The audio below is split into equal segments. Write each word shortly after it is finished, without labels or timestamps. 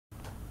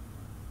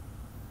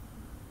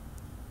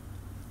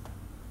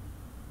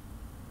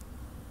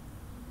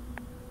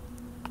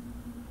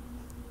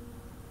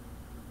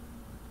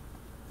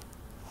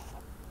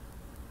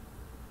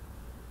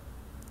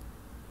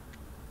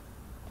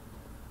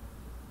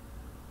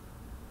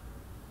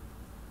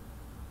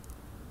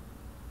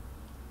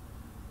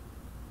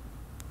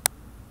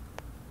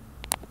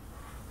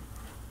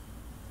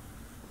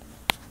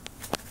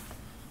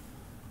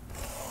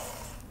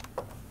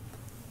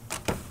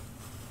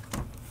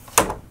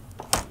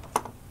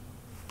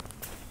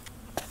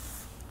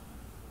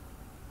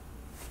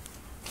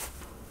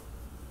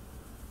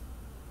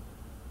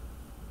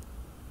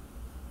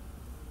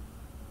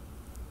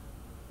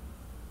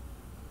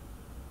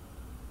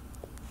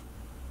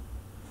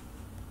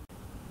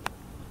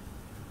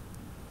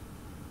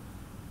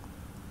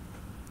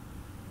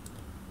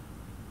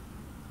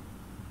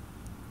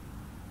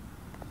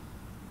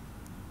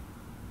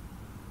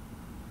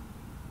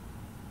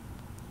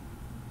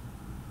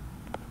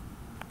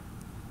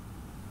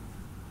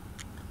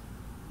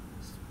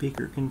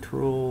speaker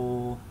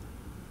control,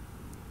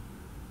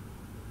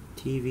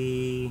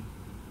 TV,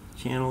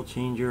 channel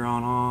changer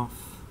on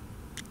off.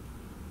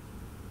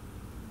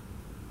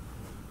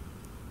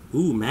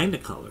 Ooh,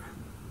 Magnicolor.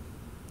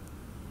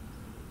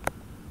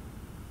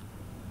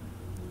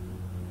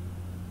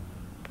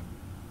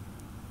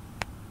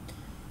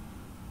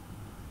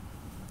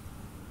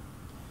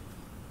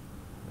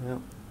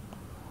 Yep.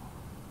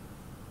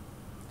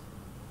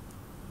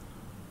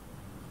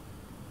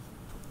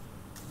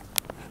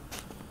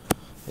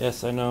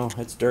 Yes, I know,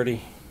 it's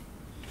dirty.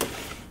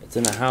 It's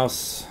in a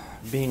house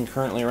being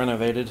currently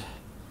renovated.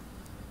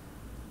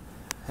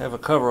 I have a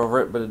cover over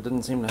it, but it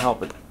didn't seem to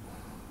help it.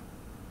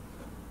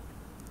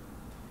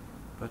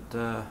 But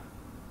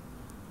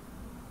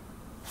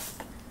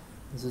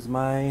this is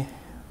my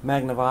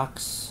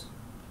Magnavox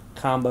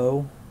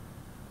combo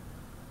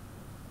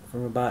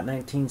from about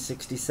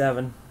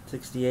 1967,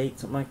 68,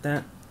 something like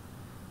that.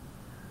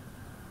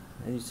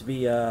 It used to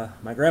be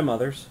my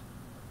grandmother's.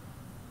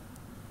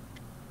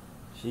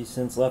 She's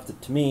since left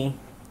it to me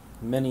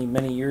many,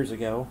 many years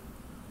ago.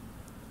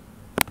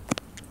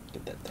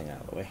 Get that thing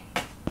out of the way.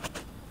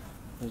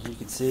 As you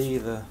can see,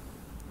 the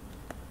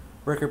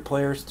record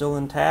player is still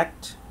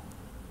intact.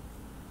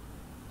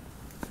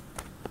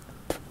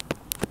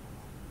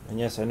 And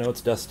yes, I know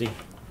it's dusty.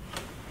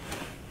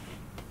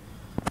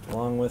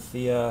 Along with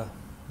the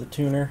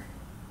tuner.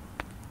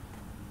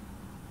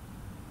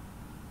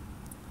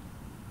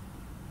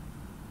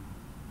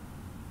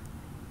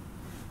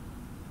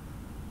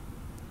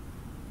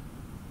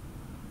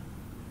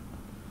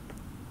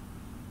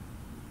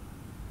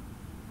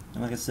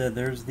 And like I said,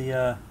 there's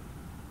the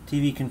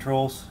TV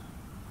controls.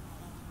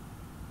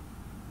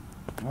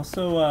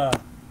 Also, I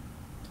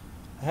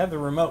have the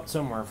remote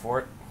somewhere for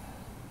it.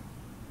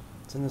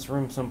 It's in this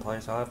room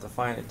someplace. I'll have to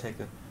find it, take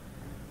a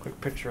quick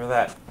picture of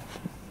that.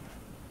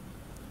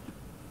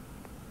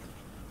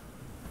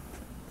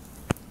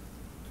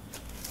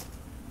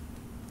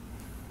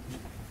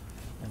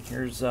 And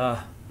here's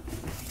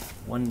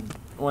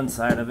one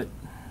side of it.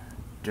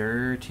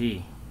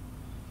 Dirty.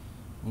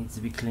 Needs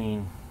to be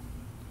clean.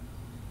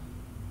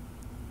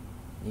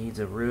 Needs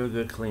a real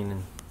good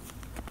cleaning.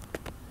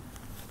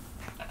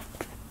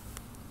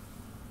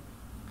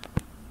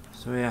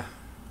 So yeah.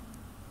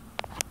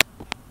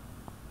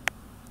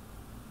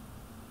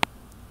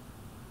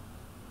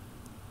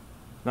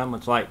 Not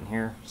much light in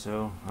here,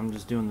 so I'm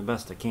just doing the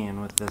best I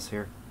can with this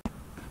here.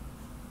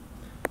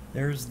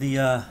 There's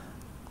the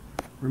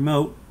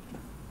remote.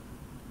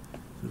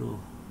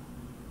 It'll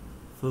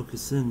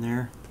focus in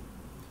there.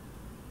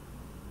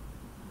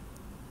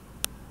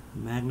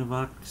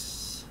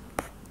 Magnavox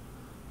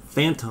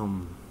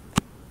Phantom.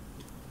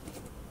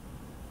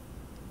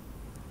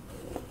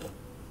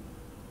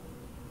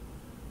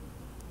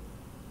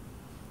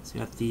 It's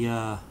got the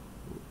you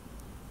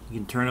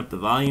can turn up the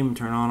volume,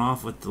 turn on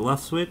off with the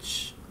left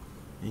switch,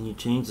 and you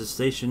change the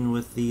station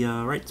with the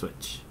right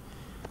switch.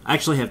 I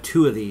actually have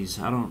two of these.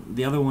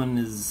 The other one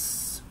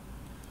is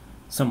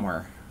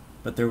somewhere,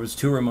 but there was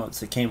two remotes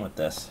that came with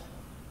this.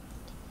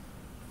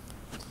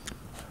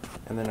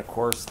 And then of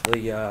course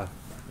the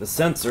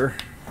sensor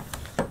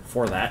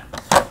for that.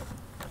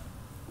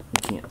 You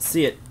can't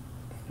see it.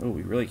 Oh,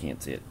 we really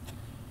can't see it.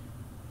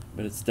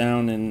 But it's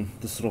down in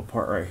this little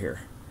part right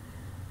here.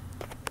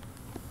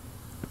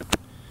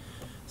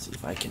 See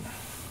if I can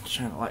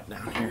shine a light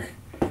down here.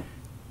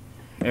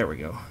 There we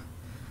go.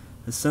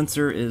 The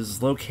sensor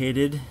is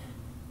located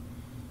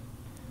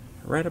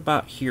right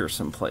about here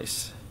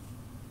someplace.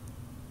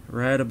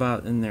 Right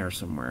about in there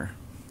somewhere.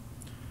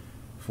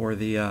 For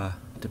the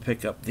to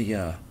pick up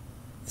the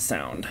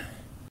sound.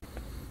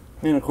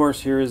 And of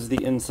course here is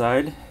the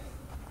inside.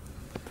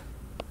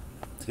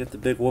 It's got the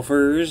big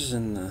woofers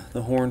and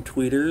the horn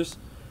tweeters.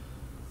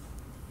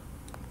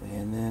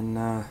 And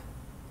then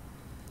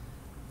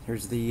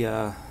here's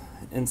the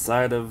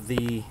inside of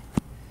the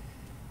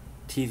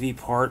TV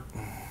part.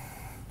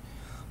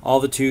 All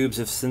the tubes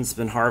have since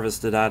been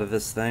harvested out of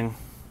this thing.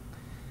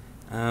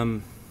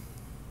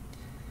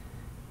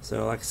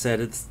 So like I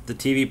said, the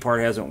TV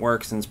part hasn't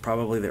worked since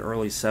probably the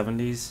early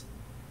 70s,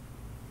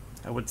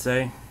 I would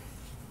say.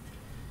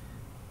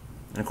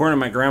 And according to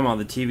my grandma,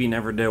 the TV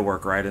never did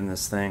work right in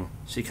this thing.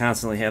 She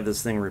constantly had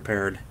this thing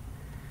repaired.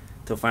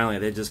 Till finally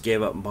they just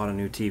gave up and bought a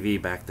new TV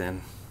back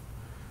then.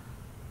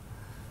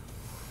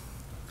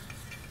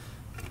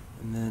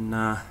 And then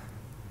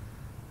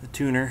the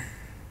tuner.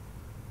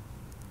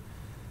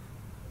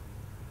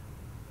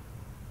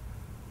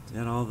 It's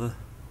got all the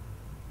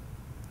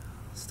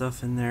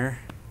stuff in there.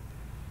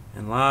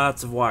 And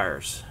lots of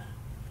wires.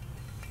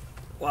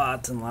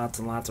 Lots and lots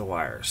and lots of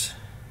wires.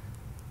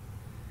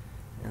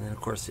 And then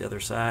of course the other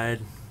side,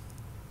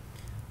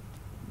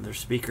 their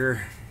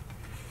speaker.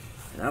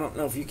 And I don't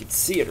know if you could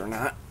see it or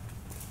not,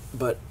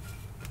 but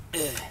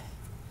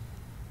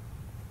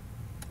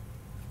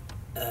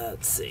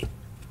let's see.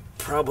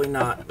 Probably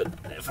not, but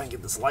if I can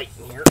get this light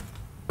in here.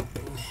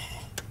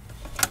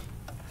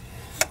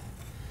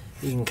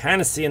 You can kind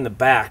of see in the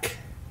back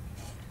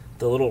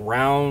the little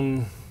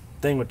round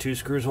thing with two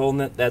screws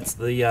holding it. That's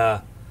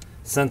the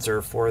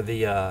sensor for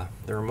the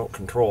remote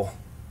control.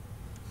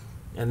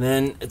 And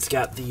then it's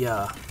got the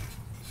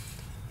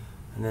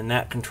and then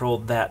that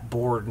controlled that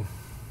board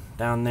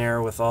down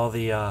there with all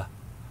the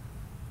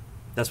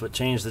that's what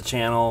changed the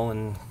channel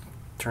and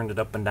turned it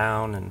up and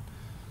down and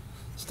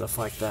stuff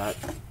like that.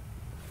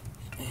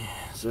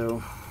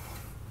 So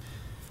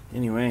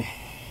anyway,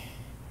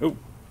 oh,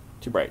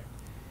 too bright.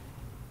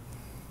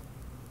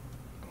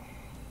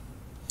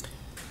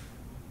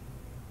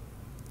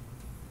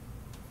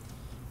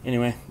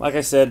 Anyway, like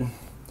I said,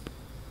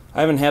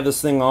 I haven't had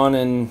this thing on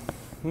in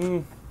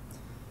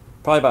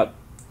probably about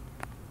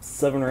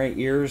 7 or 8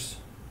 years,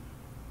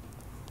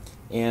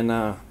 and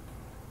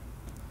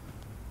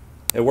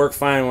it worked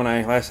fine when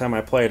last time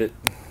I played it.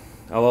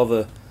 All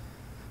the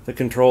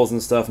controls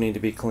and stuff need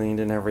to be cleaned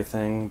and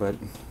everything, but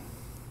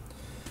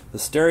the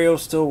stereo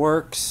still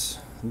works.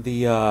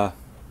 I'm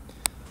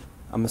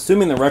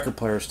assuming the record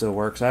player still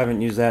works. I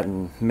haven't used that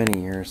in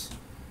many years.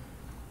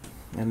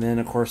 And then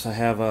of course I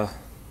have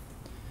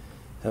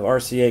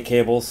RCA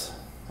cables.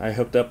 I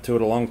hooked up to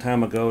it a long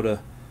time ago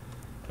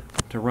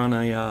to run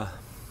a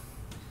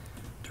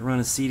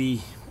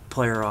CD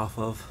player off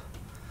of.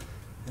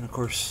 And of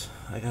course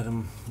I got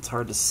them. It's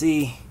hard to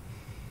see,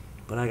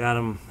 but I got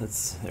them.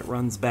 It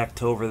runs back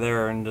to over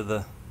there into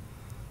the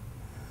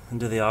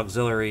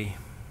auxiliary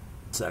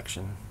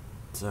section.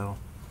 So,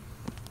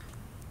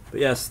 but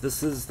yes,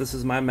 this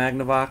is my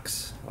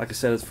Magnavox. Like I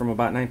said, it's from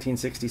about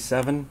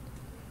 1967.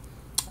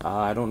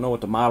 I don't know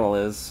what the model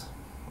is.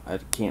 I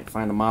can't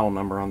find a model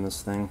number on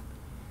this thing.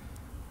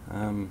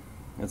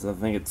 As I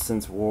think it's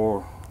since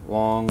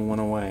long went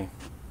away.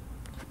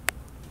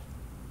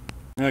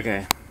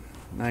 Okay,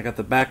 now I got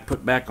the back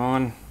put back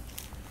on.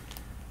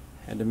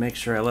 Had to make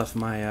sure I left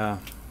my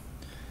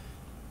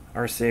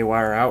RCA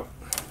wire out.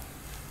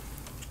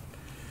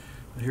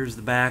 But here's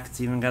the back. It's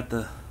even got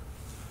the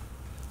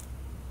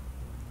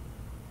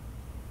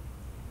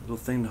little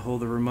thing to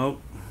hold the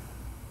remote.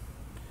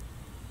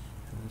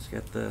 And it's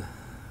got the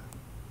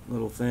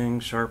little thing,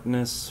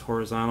 sharpness,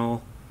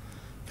 horizontal,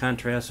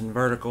 contrast, and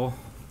vertical.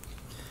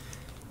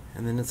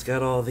 And then it's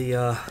got all the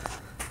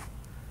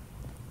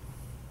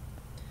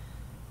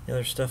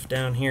other stuff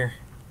down here.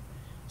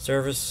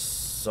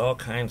 Service, all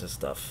kinds of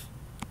stuff.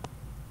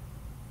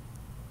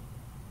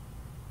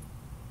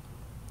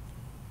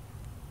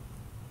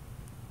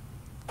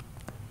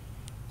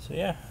 So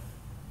yeah.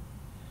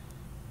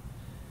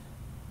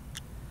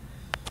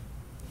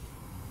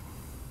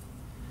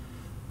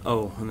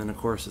 Oh, and then of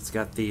course it's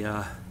got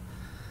the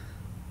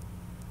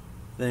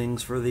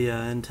things for the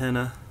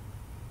antenna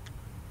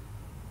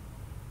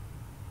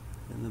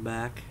in the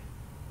back.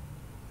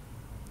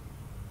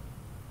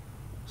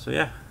 So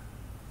yeah,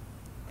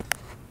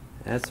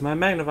 that's my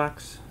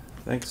Magnavox.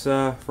 Thanks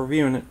for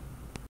viewing it.